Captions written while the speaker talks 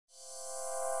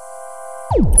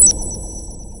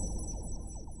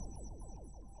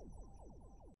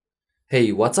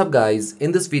Hey, what's up guys?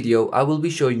 In this video, I will be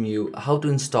showing you how to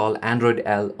install Android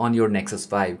L on your Nexus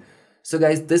 5. So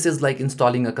guys, this is like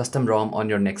installing a custom ROM on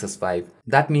your Nexus 5.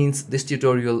 That means this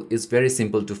tutorial is very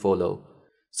simple to follow.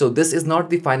 So this is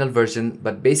not the final version,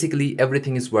 but basically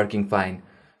everything is working fine.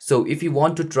 So if you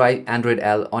want to try Android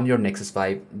L on your Nexus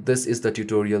 5, this is the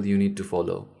tutorial you need to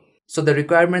follow. So the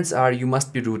requirements are you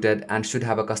must be rooted and should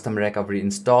have a custom recovery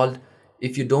installed.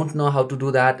 If you don't know how to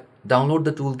do that, download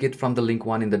the toolkit from the link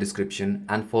one in the description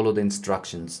and follow the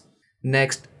instructions.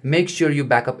 Next, make sure you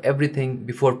back up everything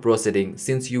before proceeding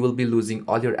since you will be losing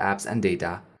all your apps and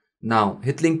data. Now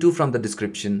hit link 2 from the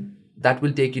description. That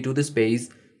will take you to this page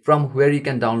from where you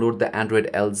can download the Android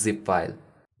L zip file.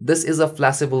 This is a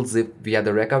flashable zip via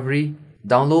the recovery.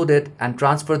 Download it and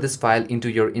transfer this file into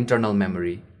your internal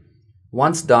memory.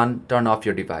 Once done, turn off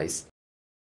your device.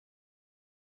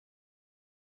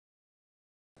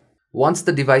 Once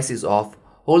the device is off,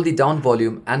 hold the down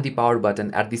volume and the power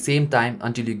button at the same time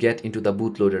until you get into the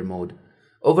bootloader mode.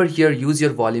 Over here, use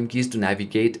your volume keys to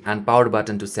navigate and power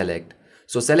button to select.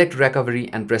 So select recovery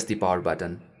and press the power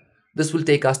button. This will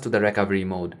take us to the recovery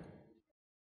mode.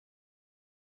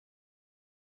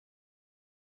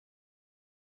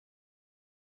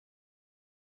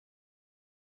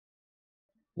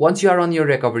 Once you are on your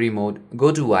recovery mode,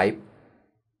 go to wipe,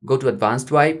 go to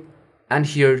advanced wipe, and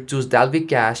here choose Dalvik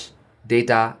cache,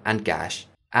 data and cache,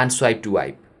 and swipe to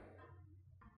wipe.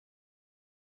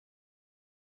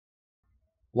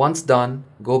 Once done,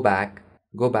 go back,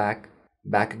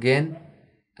 back again,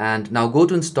 and now go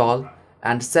to install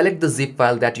and select the zip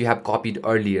file that you have copied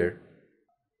earlier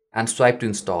and swipe to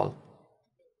install.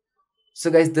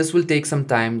 So guys, this will take some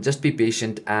time, just be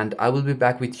patient and I will be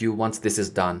back with you once this is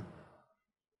done.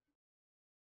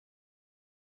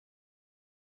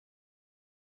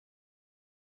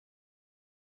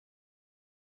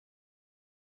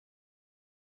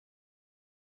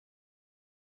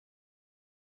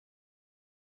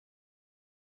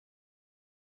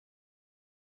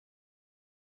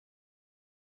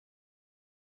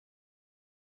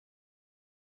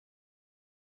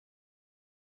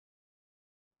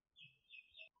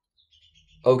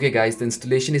 Okay guys, the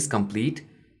installation is complete.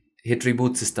 Hit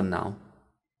reboot system now.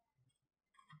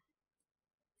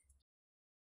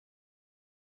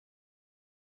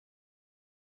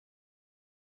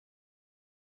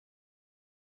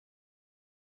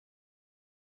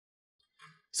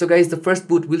 So guys, the first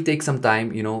boot will take some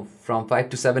time, from 5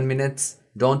 to 7 minutes.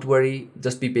 Don't worry,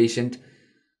 just be patient.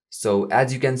 So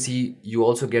as you can see, you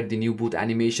also get the new boot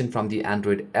animation from the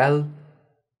Android L.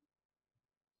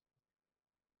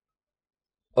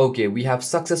 Okay, we have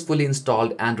successfully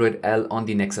installed Android L on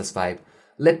the Nexus 5.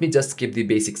 Let me just skip the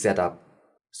basic setup.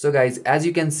 So guys, as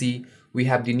you can see, we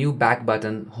have the new back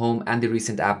button, home and the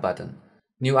recent app button.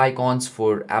 New icons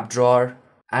for app drawer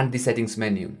and the settings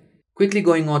menu. Quickly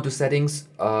going on to settings.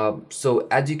 So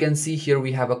as you can see here,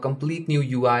 we have a complete new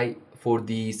UI for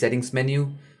the settings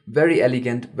menu. Very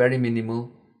elegant, very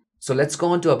minimal. So let's go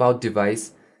on to about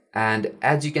device. And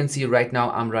as you can see right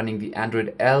now, I'm running the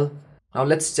Android L. Now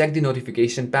let's check the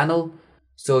notification panel.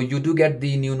 So you do get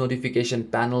the new notification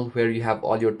panel where you have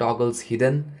all your toggles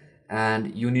hidden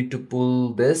and you need to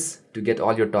pull this to get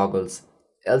all your toggles.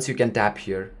 Else you can tap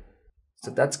here.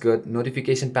 So that's good.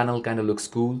 Notification panel kind of looks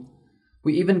cool.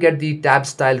 We even get the tab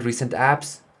style recent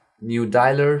apps, new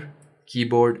dialer,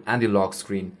 keyboard and the lock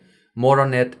screen. More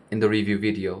on it in the review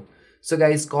video. So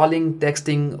guys, calling,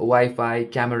 texting, Wi-Fi,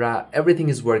 camera, everything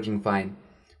is working fine.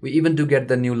 We even do get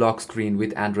the new lock screen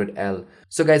with Android L.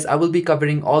 So guys, I will be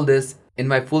covering all this in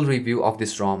my full review of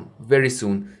this ROM very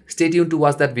soon. Stay tuned to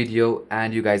watch that video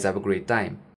and you guys have a great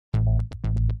time.